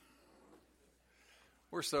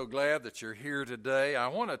We're so glad that you're here today. I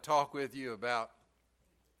want to talk with you about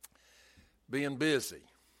being busy.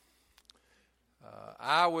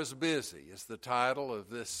 I was busy is the title of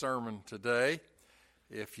this sermon today.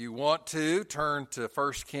 If you want to, turn to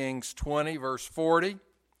 1 Kings 20, verse 40.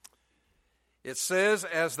 It says,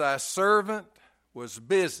 "As thy servant was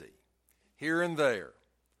busy here and there,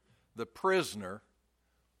 the prisoner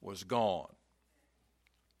was gone."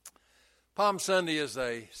 Palm Sunday is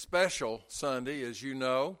a special Sunday, as you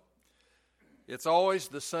know. It's always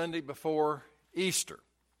the Sunday before Easter.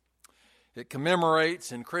 It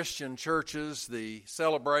commemorates in Christian churches the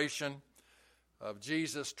celebration of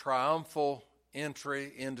Jesus' triumphal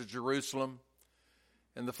entry into Jerusalem.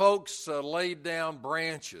 And the folks laid down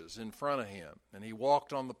branches in front of him, and he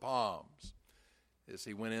walked on the palms as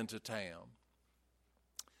he went into town.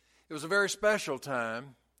 It was a very special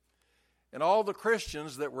time, and all the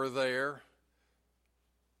Christians that were there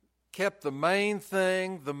kept the main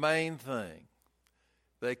thing.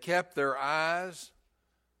 They kept their eyes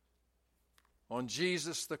on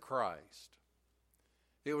Jesus the Christ.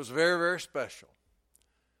 It was very, very special.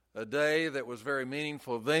 A day that was very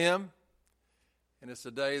meaningful to them, and it's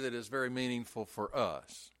a day that is very meaningful for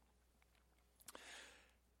us.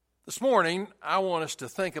 This morning, I want us to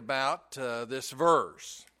think about this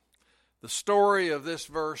verse. The story of this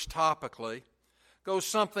verse topically goes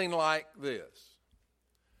something like this.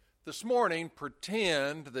 This morning,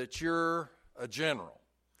 pretend that you're a general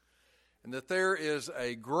and that there is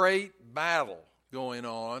a great battle going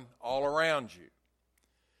on all around you.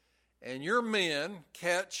 And your men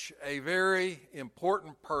catch a very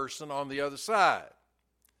important person on the other side.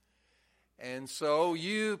 And so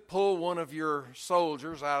you pull one of your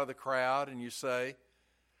soldiers out of the crowd and you say,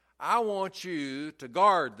 "I want you to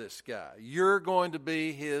guard this guy. You're going to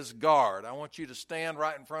be his guard. I want you to stand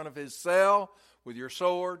right in front of his cell with your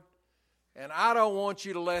sword, and I don't want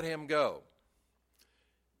you to let him go."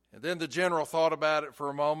 And then the general thought about it for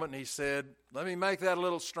a moment, and he said, "Let me make that a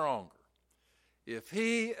little stronger. If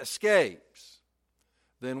he escapes,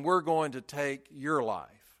 then we're going to take your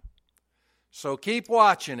life. So keep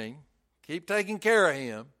watching him, keep taking care of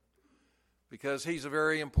him, because he's a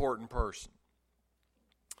very important person."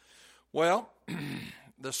 Well,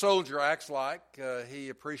 the soldier acts like he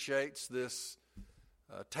appreciates this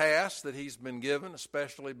task that he's been given,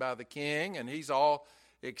 especially by the king, and he's all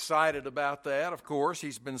excited about that. Of course,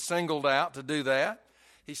 he's been singled out to do that.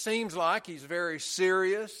 He seems like he's very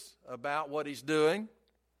serious about what he's doing.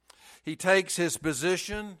 He takes his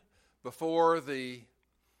position before the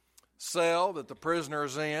cell that the prisoner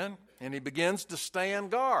is in, and he begins to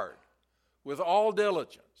stand guard with all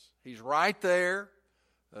diligence. He's right there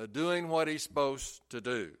doing what he's supposed to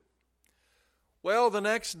do. Well, the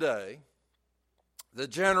next day, the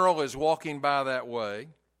general is walking by that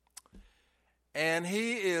way, and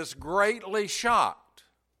he is greatly shocked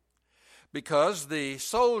because the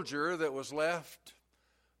soldier that was left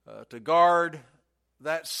to guard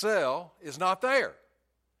that cell is not there.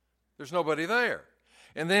 There's nobody there.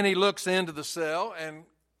 And then he looks into the cell, and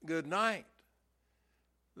good night.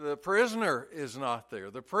 The prisoner is not there.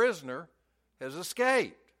 The prisoner has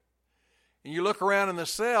escaped. And you look around in the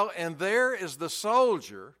cell, and there is the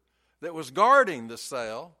soldier that was guarding the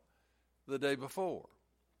cell the day before.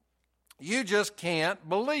 You just can't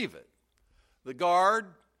believe it. The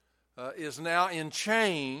guard is now in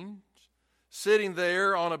chains, sitting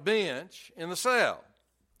there on a bench in the cell.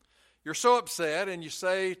 You're so upset, and you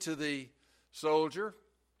say to the soldier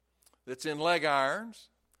that's in leg irons,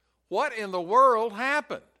 "What in the world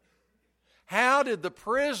happened? How did the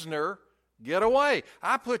prisoner get away?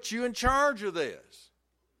 I put you in charge of this.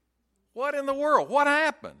 What in the world? What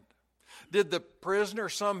happened? Did the prisoner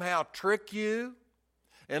somehow trick you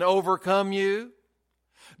and overcome you?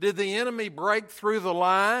 Did the enemy break through the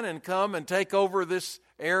line and come and take over this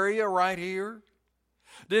area right here?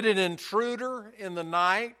 Did an intruder in the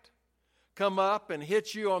night come up and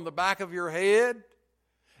hit you on the back of your head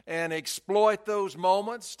and exploit those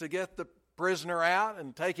moments to get the prisoner out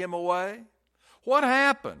and take him away? What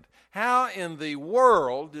happened? How in the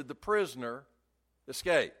world did the prisoner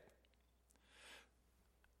escape?"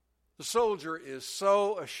 The soldier is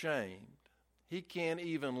so ashamed, he can't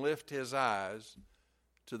even lift his eyes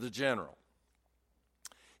to the general.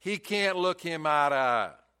 He can't look him eye to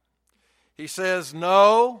eye. He says,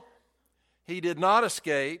 "No, he did not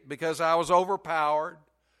escape because I was overpowered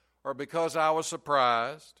or because I was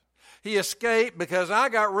surprised. He escaped because I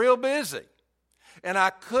got real busy, and I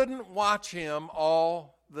couldn't watch him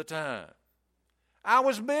all the time. I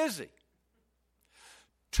was busy.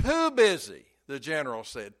 Too busy," the general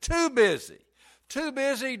said. Too busy. Too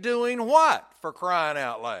busy doing what, for crying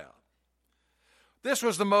out loud? This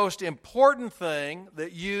was the most important thing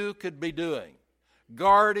that you could be doing,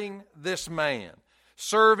 guarding this man,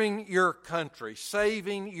 serving your country,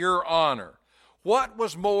 saving your honor. What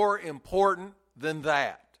was more important than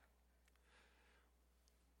that?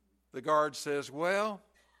 The guard says, well,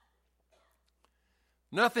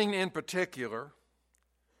 nothing in particular.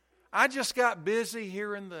 I just got busy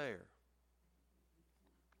here and there.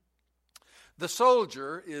 The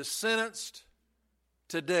soldier is sentenced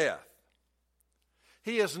to death.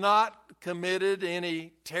 He has not committed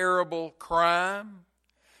any terrible crime.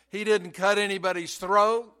 He didn't cut anybody's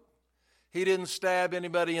throat. He didn't stab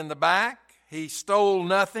anybody in the back. He stole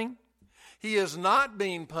nothing. He is not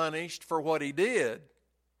being punished for what he did.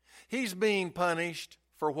 He's being punished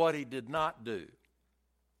for what he did not do.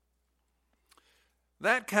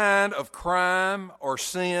 That kind of crime or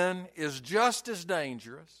sin is just as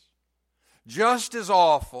dangerous, just as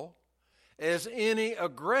awful as any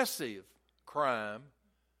aggressive crime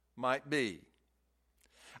might be.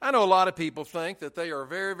 I know a lot of people think that they are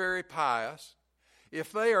very, very pious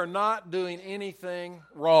if they are not doing anything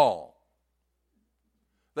wrong.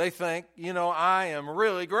 They think, I am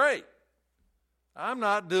really great. I'm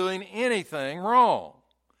not doing anything wrong.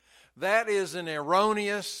 That is an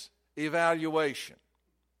erroneous evaluation.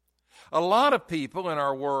 A lot of people in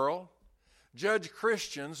our world judge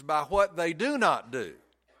Christians by what they do not do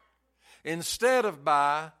instead of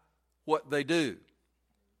by what they do.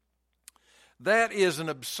 That is an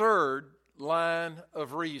absurd line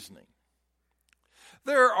of reasoning.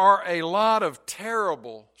 There are a lot of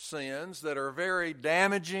terrible sins that are very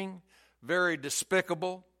damaging, very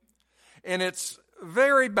despicable, and it's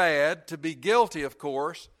very bad to be guilty, of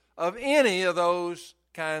course, of any of those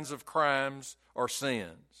kinds of crimes or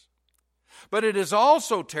sins. But it is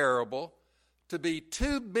also terrible to be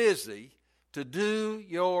too busy to do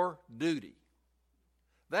your duty.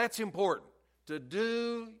 That's important, to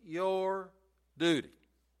do your duty.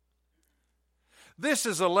 This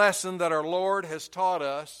is a lesson that our Lord has taught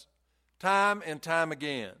us time and time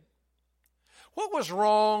again. What was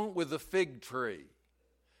wrong with the fig tree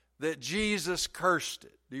that Jesus cursed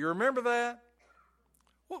it? Do you remember that?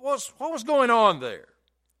 What was going on there?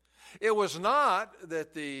 It was not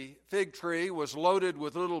that the fig tree was loaded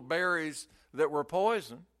with little berries that were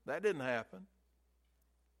poison. That didn't happen.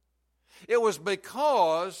 It was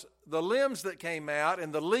because the limbs that came out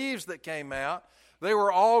and the leaves that came out, they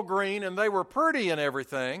were all green and they were pretty and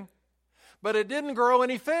everything, but it didn't grow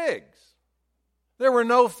any figs. There were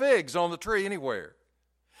no figs on the tree anywhere.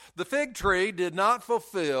 The fig tree did not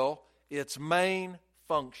fulfill its main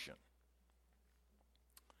function.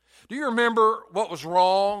 Do you remember what was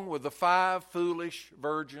wrong with the 5 foolish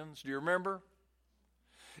virgins? Do you remember?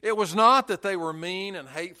 It was not that they were mean and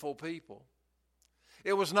hateful people.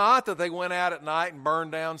 It was not that they went out at night and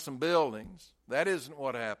burned down some buildings. That isn't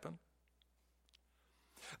what happened.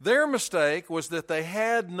 Their mistake was that they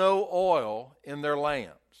had no oil in their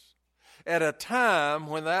lamps at a time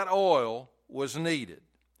when that oil was needed.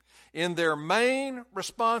 In their main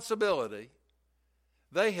responsibility,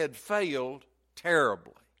 they had failed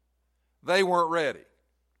terribly. They weren't ready.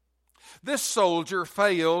 This soldier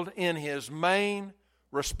failed in his main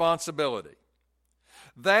responsibility.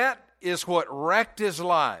 That is what wrecked his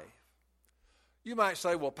life. You might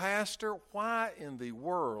say, well, Pastor, why in the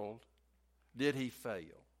world did he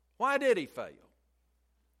fail? Why did he fail?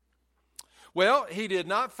 Well, he did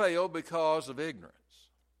not fail because of ignorance.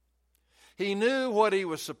 He knew what he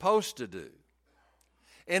was supposed to do,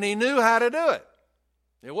 and he knew how to do it.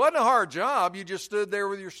 It wasn't a hard job. You just stood there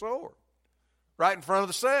with your sword right in front of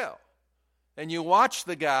the cell, and you watched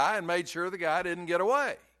the guy and made sure the guy didn't get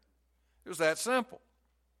away. It was that simple.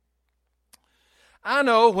 I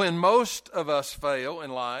know when most of us fail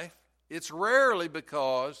in life, it's rarely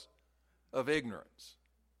because of ignorance.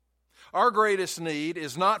 Our greatest need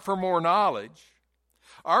is not for more knowledge.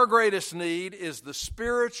 Our greatest need is the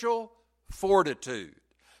spiritual fortitude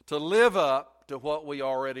to live up to what we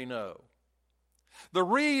already know. The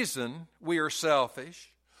reason we are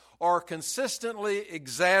selfish or consistently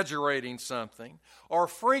exaggerating something or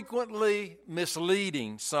frequently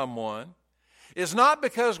misleading someone is not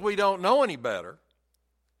because we don't know any better.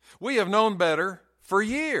 We have known better for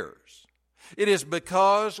years. It is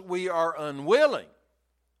because we are unwilling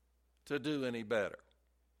to do any better.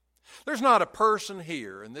 There's not a person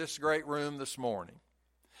here in this great room this morning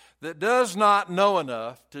that does not know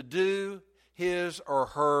enough to do his or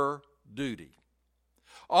her duty.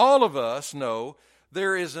 All of us know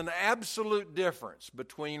there is an absolute difference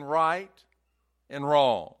between right and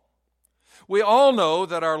wrong. We all know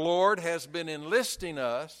that our Lord has been enlisting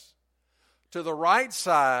us to the right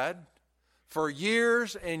side for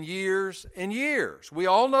years and years and years. We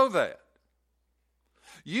all know that.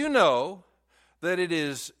 You know that it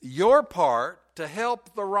is your part to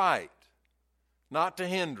help the right, not to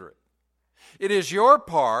hinder it. It is your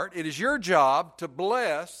part, it is your job to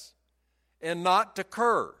bless and not to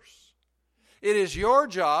curse. It is your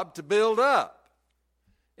job to build up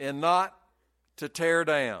and not to tear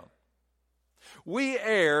down. We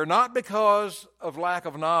err not because of lack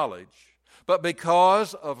of knowledge, but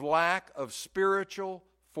because of lack of spiritual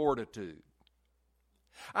fortitude.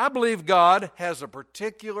 I believe God has a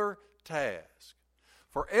particular task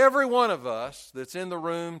for every one of us that's in the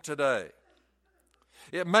room today.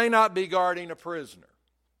 It may not be guarding a prisoner,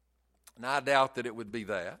 and I doubt that it would be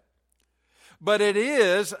that, but it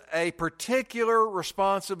is a particular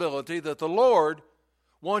responsibility that the Lord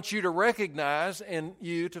wants you to recognize and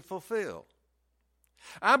you to fulfill.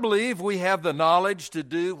 I believe we have the knowledge to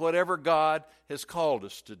do whatever God has called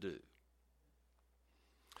us to do.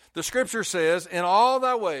 The Scripture says, in all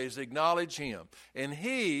thy ways acknowledge Him, and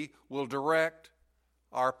He will direct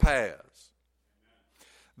our paths.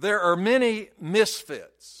 There are many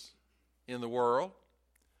misfits in the world.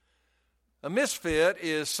 A misfit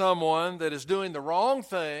is someone that is doing the wrong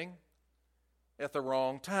thing at the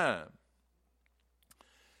wrong time.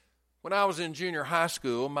 When I was in junior high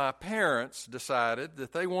school, my parents decided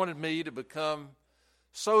that they wanted me to become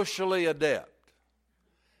socially adept.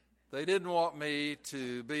 They didn't want me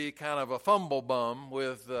to be kind of a fumble bum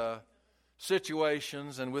with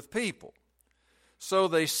situations and with people. So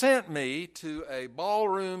they sent me to a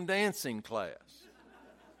ballroom dancing class.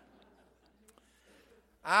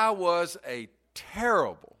 I was a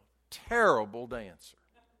terrible, terrible dancer.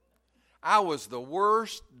 I was the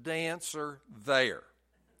worst dancer there.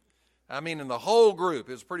 I mean, in the whole group,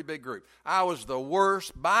 it was a pretty big group, I was the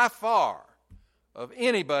worst by far of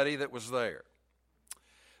anybody that was there.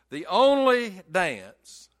 The only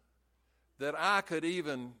dance that I could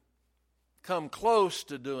even come close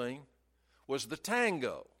to doing was the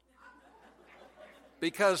tango.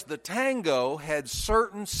 Because the tango had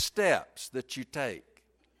certain steps that you take.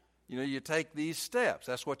 You know, you take these steps.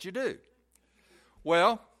 That's what you do.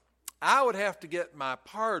 Well, I would have to get my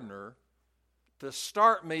partner to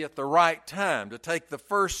start me at the right time, to take the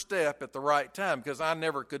first step at the right time, because I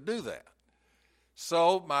never could do that.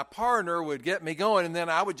 So my partner would get me going, and then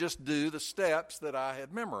I would just do the steps that I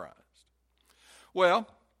had memorized. Well,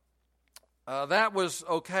 that was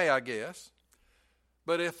okay, I guess.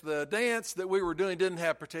 But if the dance that we were doing didn't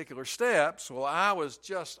have particular steps, well, I was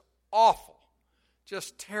just awful,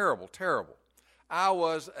 just terrible, terrible. I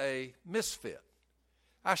was a misfit.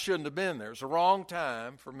 I shouldn't have been there. It was the wrong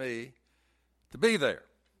time for me to be there.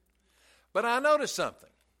 But I noticed something.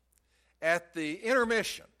 At the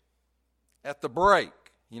intermission, at the break,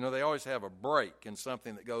 you know, they always have a break in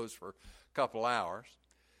something that goes for a couple hours.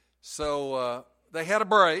 So they had a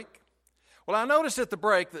break. Well, I noticed at the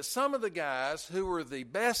break that some of the guys who were the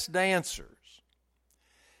best dancers,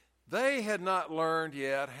 they had not learned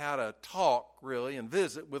yet how to talk, really, and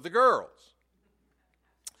visit with the girls.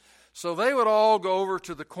 So they would all go over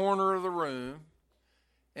to the corner of the room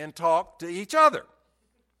and talk to each other.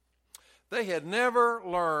 They had never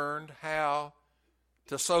learned how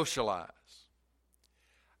to socialize.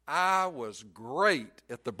 I was great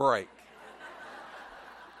at the break.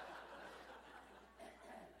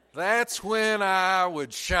 That's when I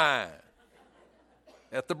would shine,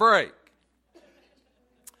 at the break.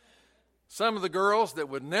 Some of the girls that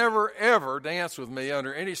would never, ever dance with me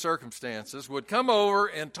under any circumstances would come over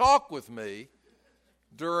and talk with me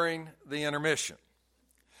during the intermission.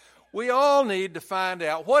 We all need to find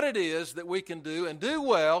out what it is that we can do and do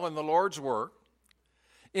well in the Lord's work,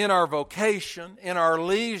 in our vocation, in our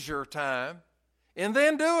leisure time, and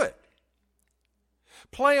then do it.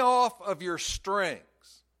 Play off of your strengths,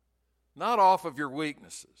 not off of your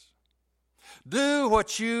weaknesses. Do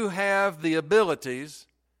what you have the abilities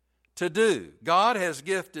to do. God has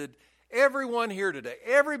gifted everyone here today.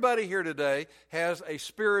 Everybody here today has a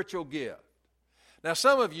spiritual gift. Now,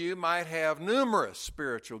 some of you might have numerous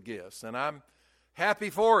spiritual gifts, and I'm happy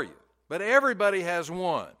for you, but everybody has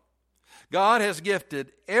one. God has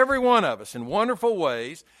gifted every one of us in wonderful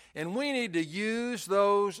ways, and we need to use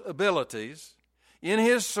those abilities in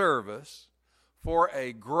His service for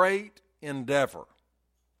a great endeavor.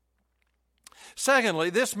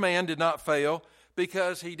 Secondly, this man did not fail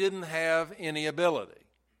because he didn't have any ability.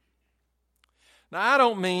 Now, I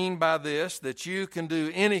don't mean by this that you can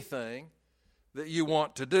do anything that you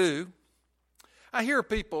want to do. I hear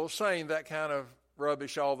people saying that kind of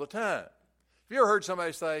rubbish all the time. Have you ever heard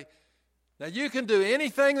somebody say, now you can do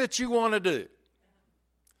anything that you want to do?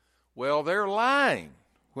 Well, they're lying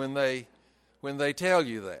when they when they tell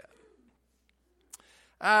you that.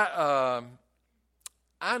 I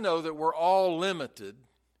know that we're all limited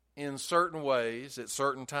in certain ways at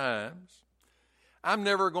certain times. I'm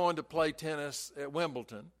never going to play tennis at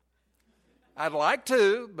Wimbledon. I'd like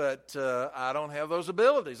to, but I don't have those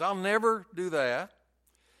abilities. I'll never do that.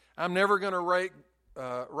 I'm never going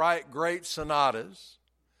to write great sonatas.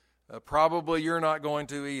 Probably you're not going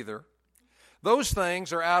to either. Those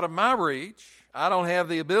things are out of my reach. I don't have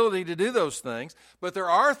the ability to do those things. But there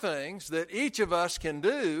are things that each of us can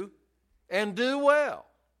do and do well.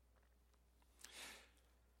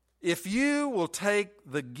 If you will take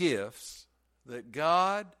the gifts that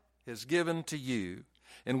God has given to you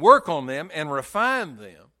and work on them and refine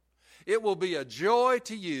them, it will be a joy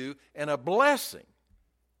to you and a blessing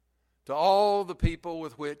to all the people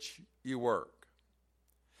with which you work.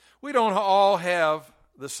 We don't all have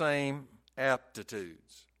the same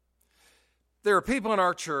aptitudes. There are people in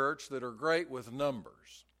our church that are great with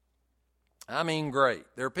numbers. I mean great.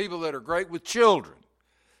 There are people that are great with children.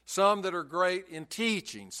 Some that are great in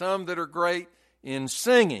teaching. Some that are great in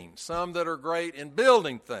singing. Some that are great in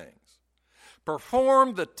building things.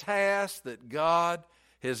 Perform the task that God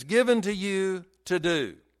has given to you to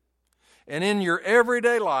do. And in your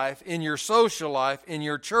everyday life, in your social life, in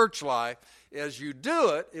your church life, as you do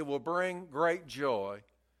it, it will bring great joy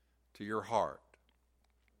to your heart.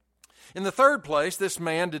 In the third place, this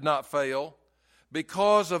man did not fail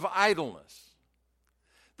because of idleness.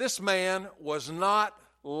 This man was not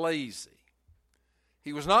lazy.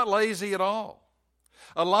 He was not lazy at all.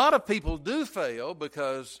 A lot of people do fail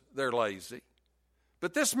because they're lazy,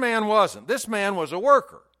 but this man wasn't. This man was a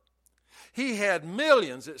worker. He had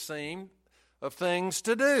millions, it seemed, of things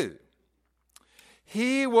to do.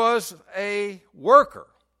 He was a worker.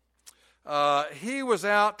 He was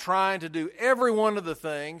out trying to do every one of the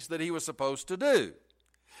things that he was supposed to do.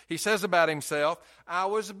 He says about himself, I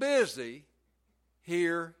was busy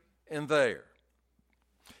here and there.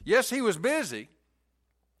 Yes, he was busy,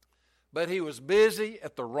 but he was busy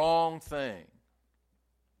at the wrong thing.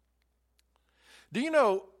 Do you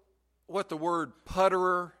know what the word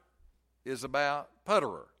putterer is about?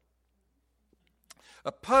 Putterer.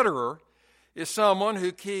 A putterer is someone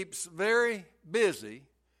who keeps very busy,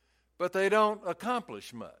 but they don't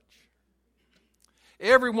accomplish much.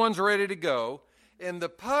 Everyone's ready to go, and the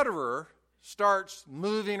putterer starts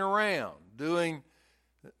moving around, doing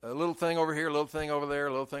a little thing over here, a little thing over there,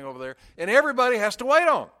 a little thing over there, and everybody has to wait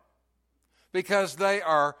on them because they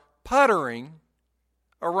are puttering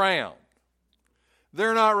around.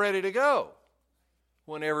 They're not ready to go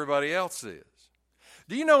when everybody else is.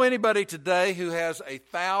 Do you know anybody today who has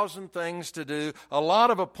 1,000 things to do, a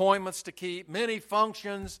lot of appointments to keep, many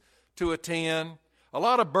functions to attend, a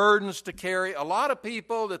lot of burdens to carry, a lot of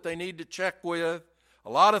people that they need to check with,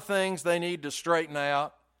 a lot of things they need to straighten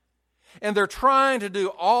out, and they're trying to do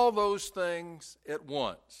all those things at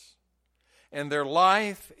once, and their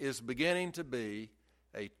life is beginning to be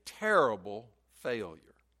a terrible failure.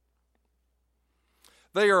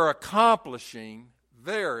 They are accomplishing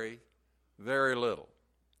very, very little.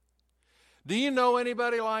 Do you know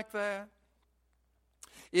anybody like that?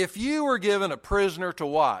 If you were given a prisoner to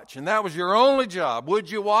watch, and that was your only job, would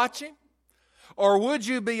you watch him? Or would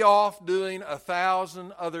you be off doing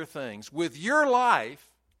 1,000 other things with your life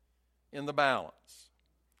in the balance?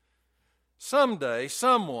 Someday,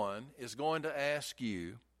 someone is going to ask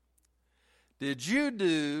you, did you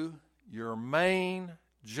do your main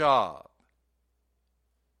job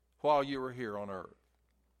while you were here on earth?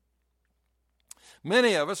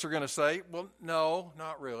 Many of us are going to say, well, no,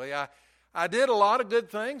 not really. I did a lot of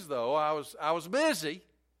good things, though. I was busy.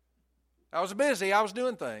 I was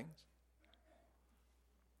doing things.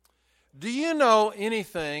 Do you know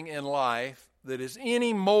anything in life that is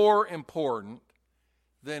any more important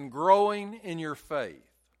than growing in your faith?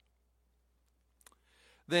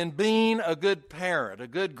 Than being a good parent, a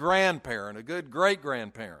good grandparent, a good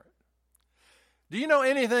great-grandparent? Do you know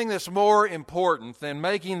anything that's more important than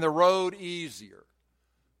making the road easier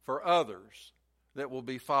for others that will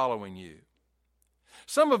be following you?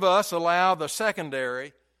 Some of us allow the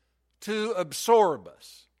secondary to absorb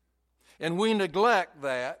us, and we neglect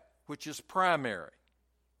that which is primary.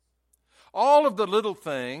 All of the little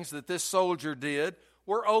things that this soldier did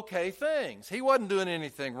were okay things. He wasn't doing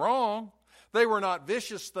anything wrong. They were not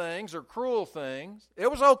vicious things or cruel things. It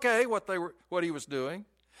was okay what he was doing.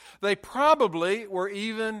 They probably were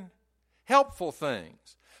even helpful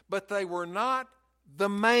things, but they were not the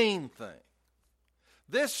main thing.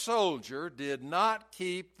 This soldier did not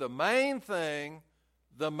keep the main thing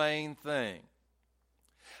the main thing.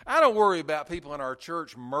 I don't worry about people in our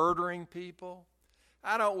church murdering people.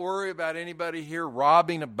 I don't worry about anybody here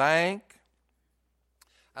robbing a bank.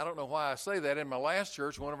 I don't know why I say that. In my last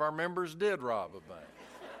church, one of our members did rob a bank.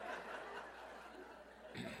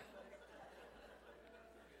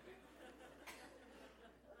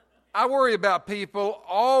 I worry about people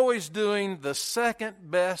always doing the second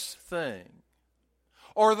best thing,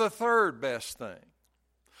 or the third best thing,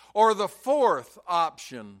 or the fourth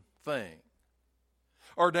option thing,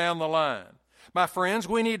 or down the line. My friends,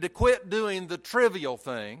 we need to quit doing the trivial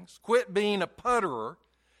things, quit being a putterer,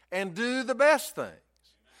 and do the best things.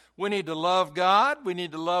 We need to love God. We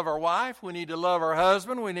need to love our wife. We need to love our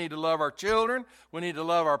husband. We need to love our children. We need to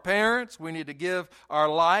love our parents. We need to give our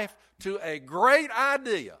life to a great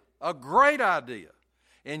idea,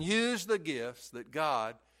 and use the gifts that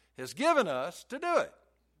God has given us to do it.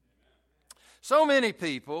 So many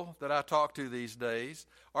people that I talk to these days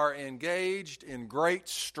are engaged in great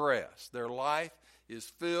stress. Their life is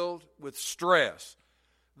filled with stress.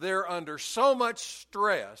 They're under so much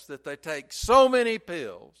stress that they take so many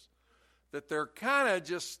pills that they're kind of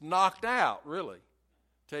just knocked out, really,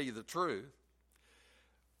 to tell you the truth.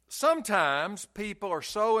 Sometimes people are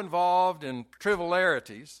so involved in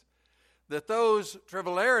trivialities that those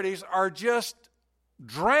trivialities are just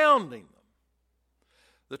drowning them.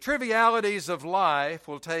 The trivialities of life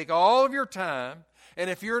will take all of your time, and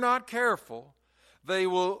if you're not careful, they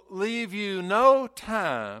will leave you no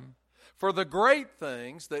time for the great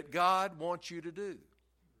things that God wants you to do.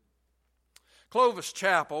 Clovis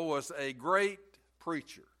Chappell was a great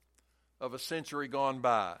preacher of a century gone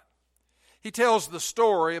by. He tells the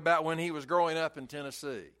story about when he was growing up in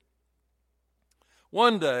Tennessee.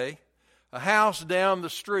 One day, a house down the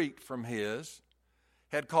street from his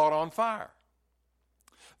had caught on fire.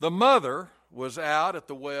 The mother was out at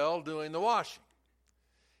the well doing the washing.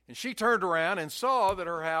 And she turned around and saw that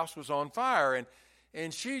her house was on fire.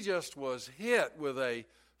 And she just was hit with a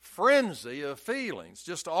frenzy of feelings.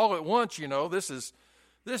 Just all at once, this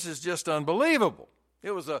is just unbelievable.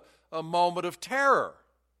 It was a moment of terror.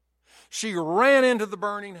 She ran into the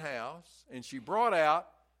burning house and she brought out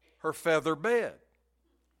her feather bed.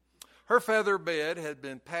 Her feather bed had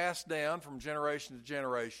been passed down from generation to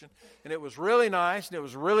generation, and it was really nice and it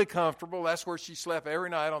was really comfortable. That's where she slept every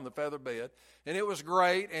night, on the feather bed, and it was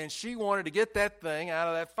great, and she wanted to get that thing out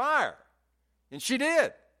of that fire, and she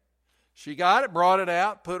did. She got it, brought it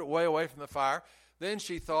out, put it way away from the fire. Then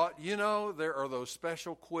she thought, there are those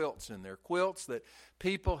special quilts in there, quilts that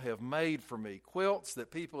people have made for me, quilts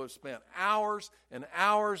that people have spent hours and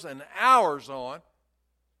hours and hours on.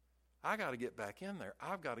 I got to get back in there.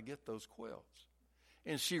 I've got to get those quilts.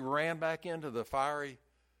 And she ran back into the fiery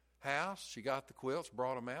house. She got the quilts,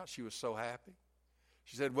 brought them out. She was so happy.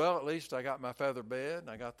 She said, well, at least I got my feather bed and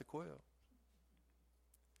I got the quilt.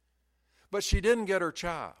 But she didn't get her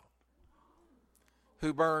child,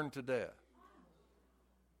 who burned to death.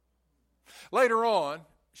 Later on,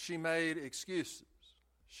 she made excuses.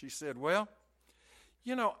 She said, well,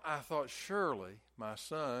 I thought surely my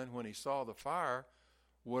son, when he saw the fire,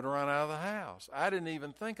 would run out of the house. I didn't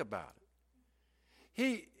even think about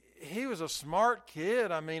it. He was a smart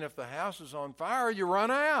kid. I mean, if the house is on fire, you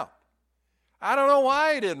run out. I don't know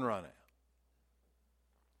why he didn't run out.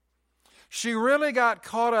 She really got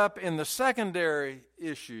caught up in the secondary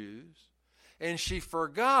issues, and she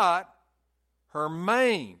forgot her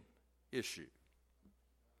main issue.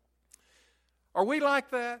 Are we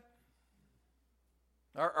like that?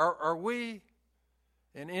 Are we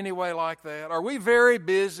in any way like that? Are we very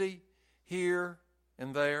busy here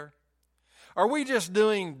and there? Are we just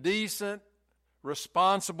doing decent,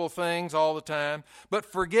 responsible things all the time, but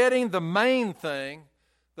forgetting the main thing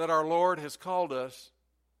that our Lord has called us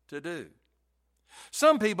to do?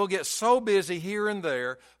 Some people get so busy here and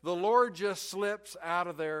there, the Lord just slips out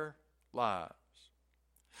of their lives.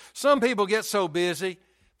 Some people get so busy,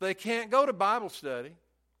 they can't go to Bible study.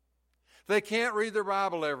 They can't read their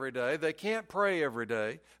Bible every day. They can't pray every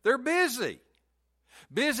day. They're busy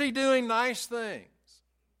doing nice things,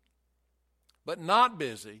 but not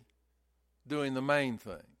busy doing the main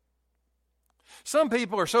thing. Some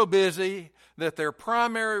people are so busy that their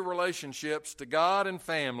primary relationships to God and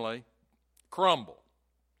family crumble.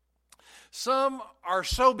 Some are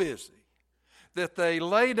so busy that they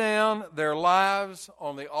lay down their lives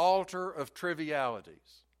on the altar of trivialities.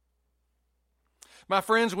 My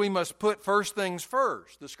friends, we must put first things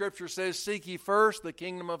first. The Scripture says, seek ye first the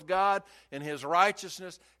kingdom of God and His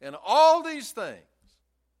righteousness, and all these things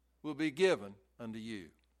will be given unto you.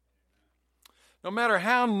 No matter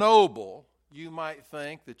how noble you might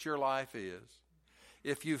think that your life is,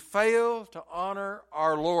 if you fail to honor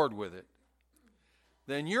our Lord with it,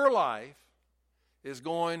 then your life is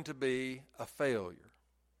going to be a failure.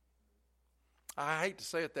 I hate to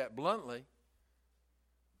say it that bluntly,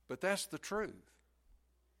 but that's the truth.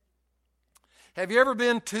 Have you ever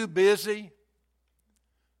been too busy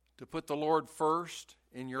to put the Lord first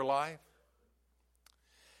in your life?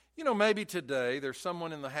 You know, maybe today there's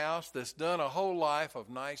someone in the house that's done a whole life of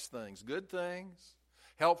nice things, good things,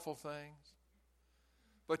 helpful things,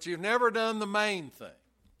 but you've never done the main thing.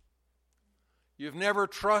 You've never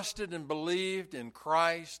trusted and believed in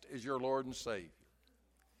Christ as your Lord and Savior.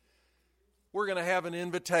 We're going to have an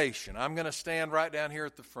invitation. I'm going to stand right down here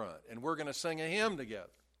at the front, and we're going to sing a hymn together.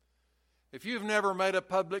 If you've never made a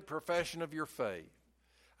public profession of your faith,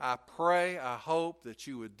 I pray, I hope that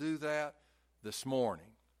you would do that this morning.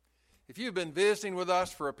 If you've been visiting with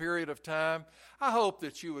us for a period of time, I hope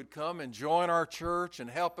that you would come and join our church and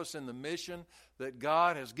help us in the mission that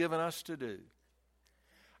God has given us to do.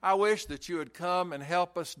 I wish that you would come and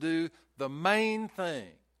help us do the main thing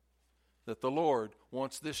that the Lord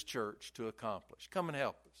wants this church to accomplish. Come and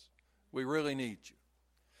help us. We really need you.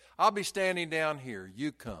 I'll be standing down here.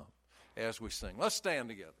 You come as we sing. Let's stand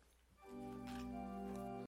together.